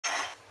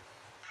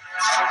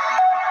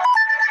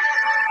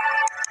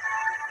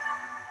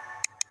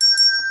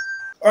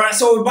Alright,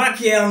 so we're back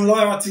here on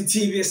Loyalty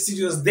TV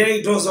Studios,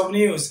 Daily Dose of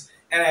News,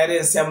 and I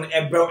did 7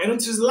 Embryo. And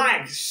it is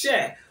like,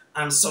 share,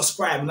 and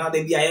subscribe. Now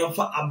they be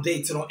for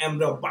updating on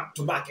Embryo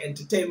back-to-back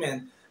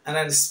entertainment and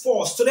then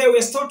sports. Today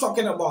we're still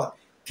talking about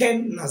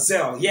Ken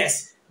Nasir.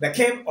 Yes, the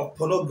king of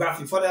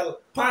pornography. For the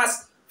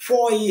past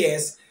 4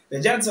 years,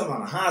 the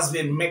gentleman has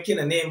been making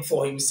a name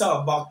for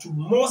himself. But to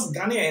most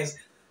Ghanaians,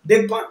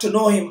 they got to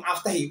know him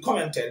after he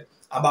commented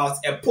about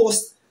a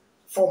post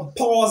from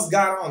Paul's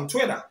Ghana on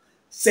Twitter,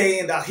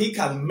 saying that he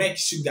can make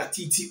Sugar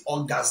Titi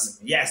orgasm.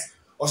 Yes.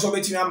 Also,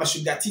 between I'm a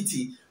Sugar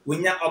Titi,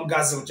 when you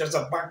orgasm, just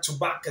a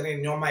back-to-back, and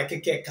then your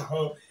mic can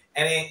home,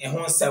 and then a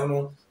home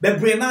seven. But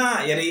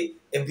Brena, yere,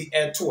 a be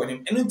air to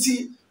him. And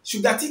until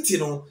Sugar Titi,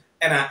 no,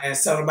 and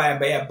seven by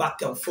a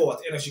back and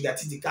forth, and Sugar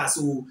Titi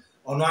castle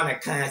on one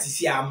kind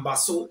see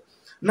ambasso.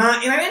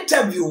 Now, in an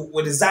interview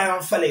with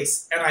Zion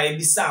Felix, and I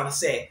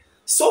say,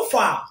 so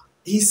far,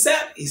 he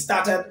said he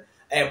started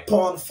a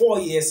porn 4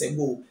 years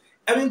ago.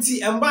 I mean,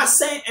 I'm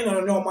saying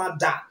and normal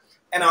that,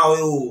 and I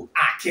will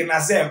Ken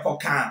Nasir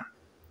Kokan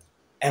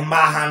and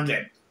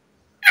 100.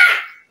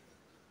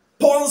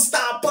 Porn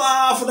star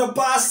for the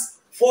past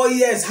 4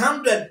 years,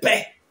 100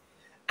 pay.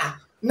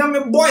 Now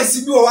my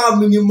boys be our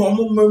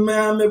minimum,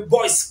 my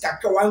boys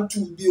kaka 1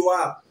 2 be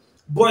our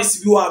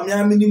boys be our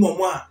minimum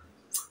one.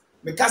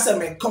 Because I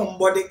may come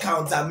body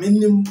count,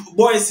 minimum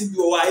boys be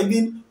our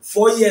even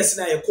 4 years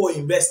now you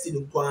co-investing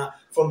in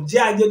from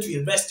GIJ to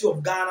University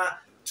of Ghana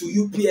to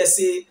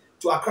UPSA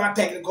to Accra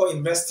Technical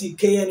University,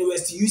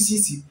 KNUST,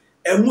 UCC,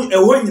 and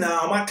when now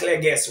I'm a clear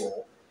guess.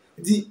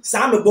 The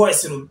some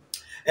boys, and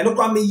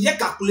no me ye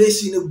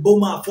calculation in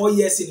Boma 4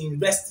 years in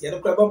university,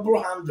 and no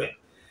 100.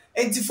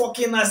 And for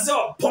Ken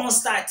Nasir, porn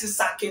star to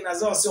Ken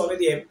Nasir, so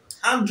already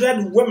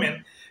 100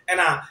 women, and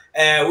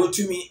what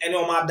to me, and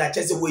no matter that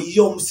just we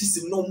young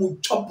system no more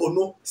chop or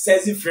no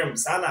says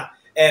frames, Anna,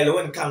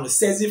 when come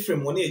says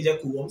frame, when you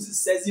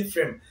just says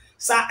frame,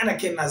 sa and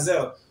Ken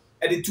Nasir.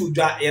 The two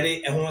dra ere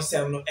e ho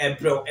sem no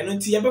ebro eno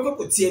nti ye beko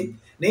kotie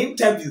na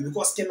interview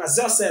because Ken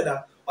Nasir said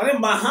that on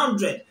him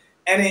 100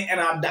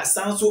 and that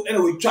sound so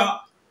anyway try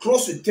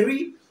close to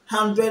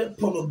 300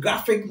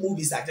 pornographic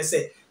movies like I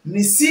say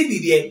ni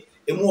CD there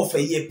e mo of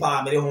a year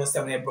pa me ho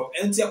sem ebro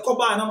enti e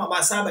koba na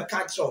ma sa be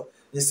catch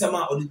the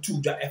sema or the two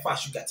dra e fa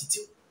Sugar Titi.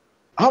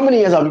 How many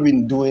years have you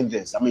been doing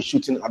this? I mean,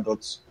 shooting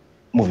adult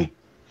movie.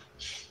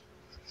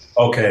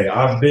 Okay,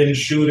 I've been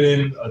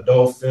shooting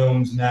adult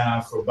films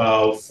now for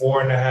about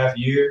 4.5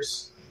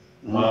 years.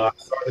 I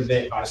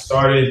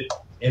started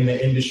in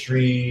the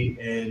industry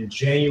in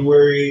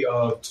January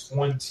of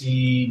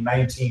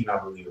 2019, I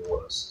believe it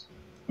was.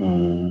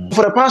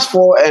 For the past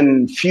 4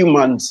 and few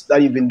months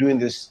that you've been doing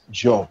this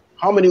job,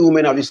 how many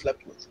women have you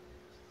slept with?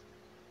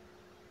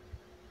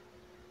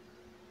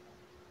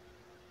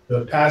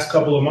 The past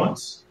couple of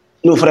months?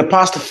 No, for the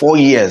past 4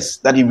 years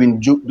that you've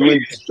been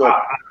doing this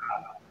job.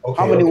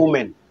 Okay, how many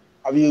women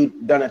have you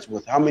done it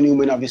with? How many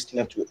women have you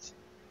slept with?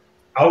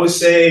 I would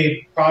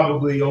say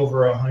probably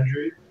over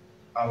 100.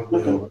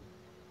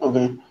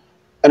 Okay.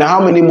 And how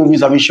many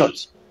movies have you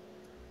shot?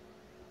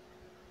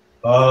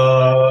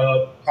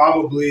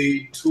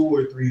 Probably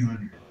 200 or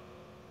 300.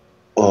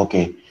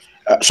 Okay.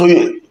 So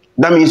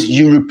that means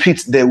you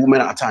repeat the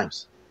women at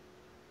times?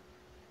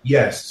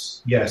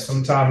 Yes.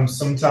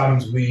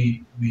 Sometimes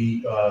we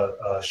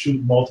shoot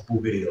multiple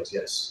videos.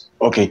 Yes.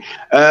 Okay.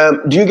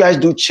 Do you guys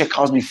do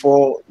checkouts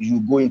before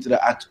you go into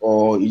the act,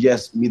 or you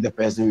just meet the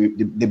person,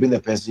 they bring the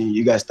person,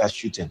 you guys start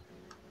shooting?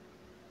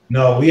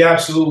 No, we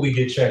absolutely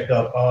get checked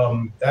up.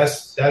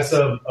 That's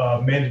a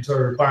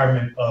mandatory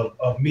requirement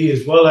of me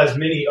as well as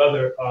many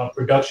other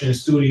production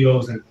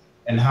studios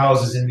and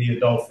houses in the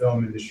adult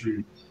film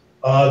industry.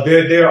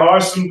 There are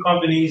some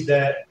companies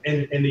that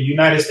in the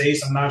United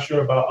States, I'm not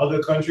sure about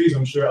other countries.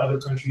 I'm sure other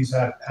countries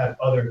have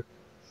other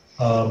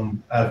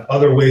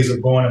ways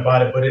of going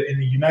about it. But in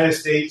the United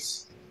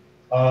States,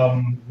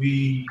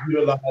 we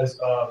utilize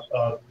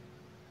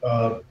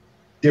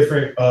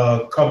different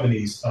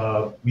companies.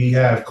 We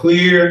have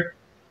Clear,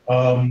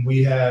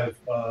 we have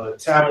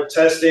talent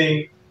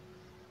testing,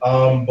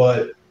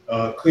 but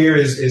Clear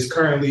is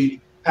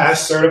currently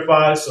pass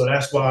certified. So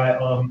that's why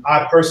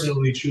I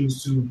personally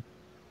choose to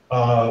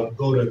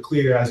go to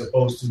Clear as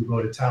opposed to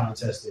go to talent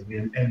testing.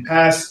 And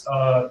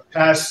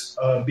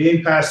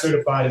being pass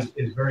certified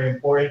is very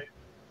important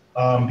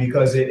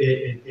because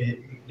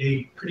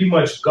they pretty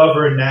much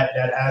govern that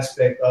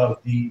aspect of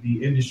the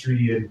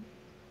industry and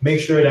make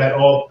sure that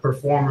all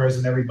performers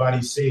and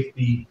everybody's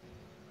safety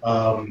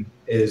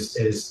is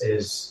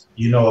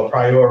a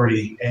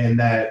priority, and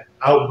that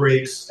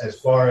outbreaks as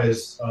far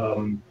as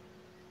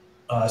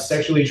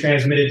sexually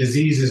transmitted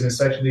diseases and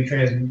sexually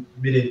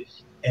transmitted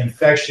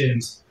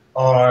infections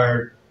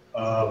are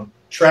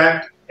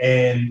tracked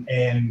and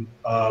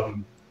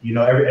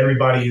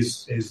everybody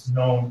is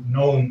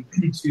known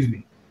excuse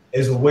me,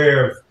 is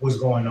aware of what's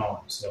going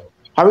on. So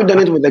have you done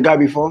it with a guy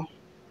before?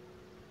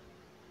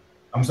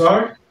 I'm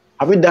sorry?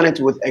 Have you done it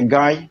with a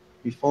guy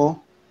before?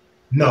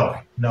 No.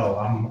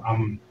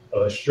 I'm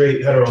a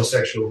straight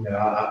heterosexual man.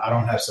 I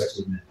don't have sex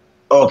with men.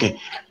 Okay.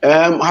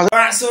 All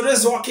right, so this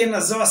is what Ken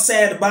Nazir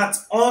said, but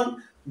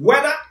on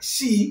whether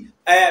she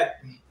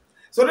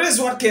so this is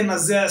what Ken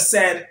Nazir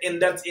said in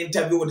that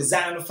interview with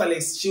Zion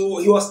Felix. He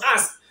was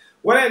asked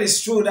whether it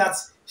is true that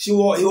he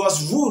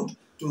was rude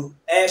to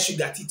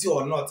Sugar Titi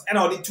or not, and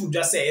all the two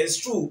just say it's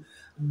true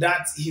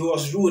that he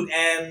was rude,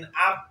 and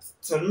up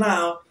to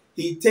now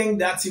he think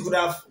that he could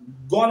have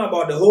gone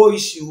about the whole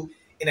issue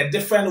in a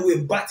different way,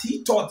 but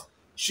he thought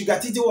Sugar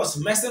Titi was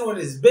messing with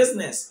his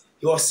business.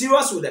 He was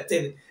serious with the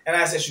thing, and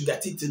I said Sugar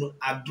Titi no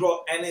I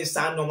draw any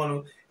sound no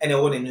man and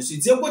a one so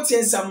it's a good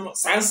thing some no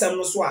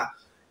so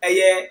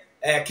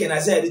Ken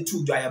Nazir the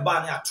two dry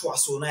ban at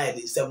twice so now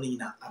the 70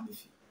 na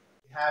abifi.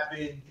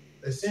 Happened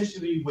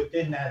essentially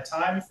within that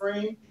time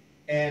frame,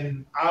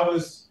 and I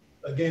was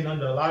again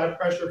under a lot of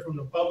pressure from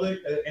the public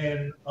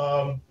and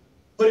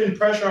putting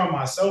pressure on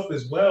myself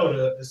as well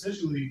to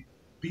essentially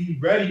be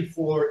ready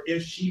for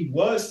if she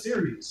was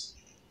serious.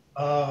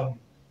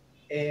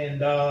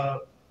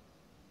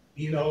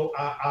 You know,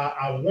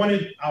 I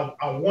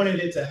wanted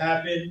it to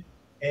happen,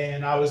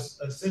 and I was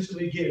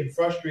essentially getting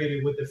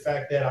frustrated with the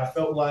fact that I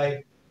felt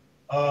like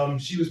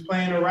she was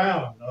playing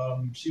around.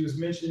 She was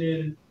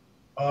mentioning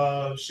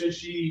should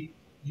she,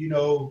 you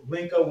know,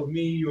 link up with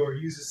me or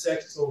use a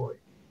sex toy?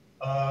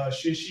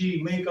 Should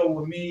she link up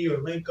with me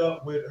or link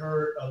up with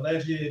her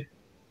alleged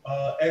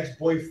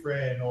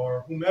ex-boyfriend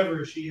or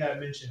whomever she had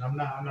mentioned? I'm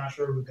not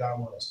sure who the guy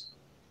was.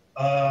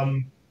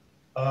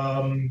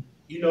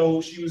 You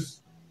know, she was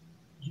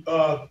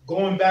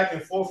going back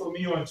and forth with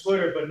me on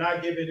Twitter, but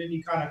not giving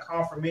any kind of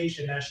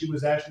confirmation that she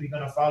was actually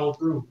going to follow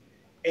through.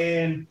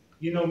 And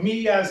you know,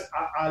 me as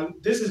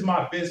this is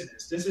my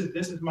business. This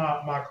is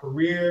my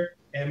career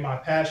and my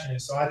passion.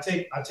 So I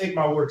take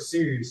my work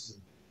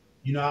seriously.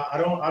 You know, I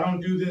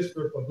don't do this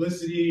for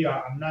publicity.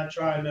 I'm not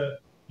trying to,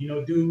 you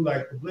know, do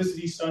like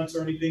publicity stunts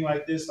or anything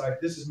like this. Like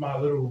this is my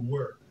literal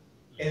work.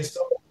 And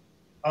so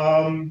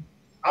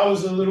I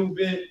was a little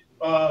bit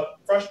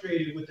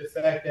frustrated with the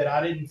fact that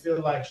I didn't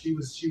feel like she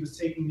was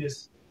taking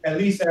this at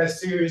least as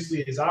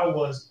seriously as I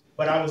was,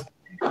 but I was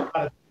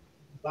a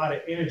lot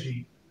of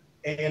energy.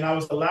 And I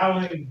was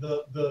allowing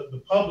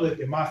the public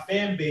and my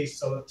fan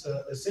base to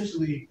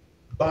essentially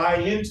buy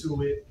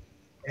into it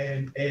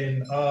and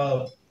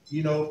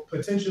you know,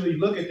 potentially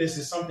look at this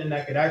as something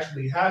that could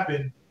actually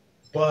happen.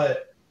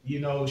 But you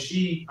know,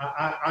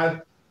 I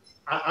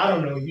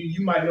don't know.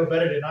 You might know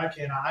better than I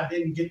can. I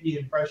didn't get the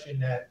impression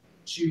that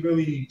she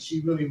really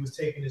was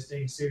taking this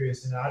thing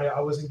serious, and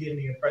I wasn't getting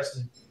the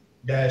impression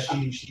that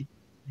she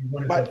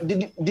wanted. But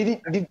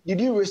did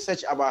you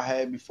research about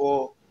her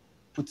before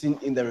putting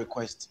in the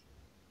request?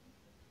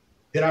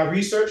 Did I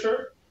research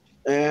her?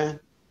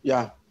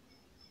 Yeah.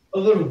 A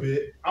little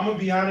bit. I'm gonna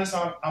be honest.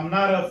 I'm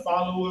not a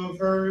follower of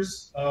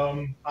hers.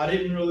 I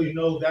didn't really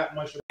know that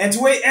much. And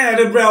to end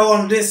the bro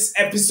on this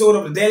episode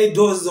of the Daily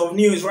Doses of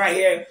News right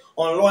here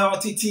on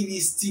Loyalty TV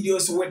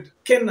Studios with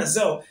Ken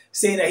Nazir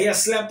saying that he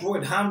has slept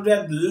with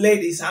 100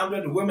 ladies,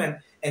 100 women,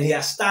 and he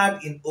has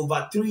starred in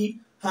over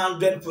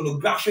 300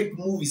 pornographic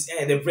movies.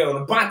 And the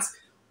bro, but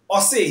or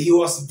say he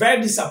was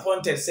very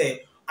disappointed.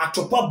 Say.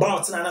 Atopa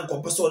bout na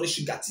nkopeso ne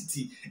Sugar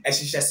Titi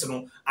ehihye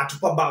no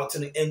atopa bout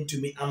ne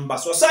entumi amba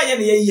so say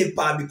ye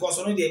pa because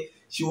no dey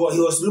he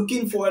was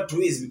looking forward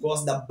to it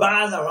because the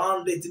buzz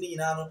around it ni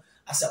no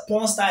as a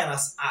porn star and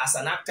as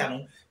an actor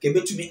no ke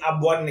betumi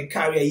aboard ne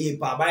career ye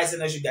pa by say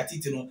na Sugar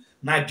Titi no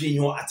na dwen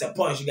yo at a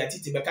point Sugar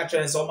Titi be catch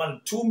so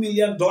man $2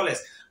 million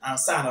and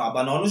san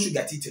aba no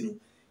Sugar Titi no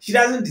she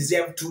doesn't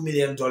deserve $2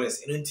 million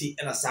enunti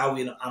na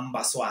sawe no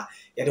amba so a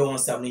ye don't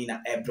want something na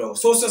ebro.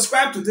 So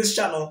subscribe to this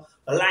channel,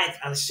 like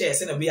and share.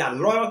 Send we are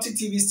Loyalty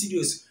TV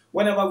Studios.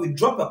 Whenever we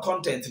drop a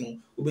content,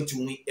 we'll be to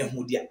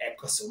Ehudia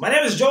Echo. My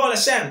name is Joel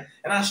Ashen,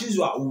 and as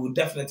usual, we will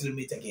definitely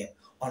meet again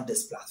on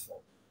this platform.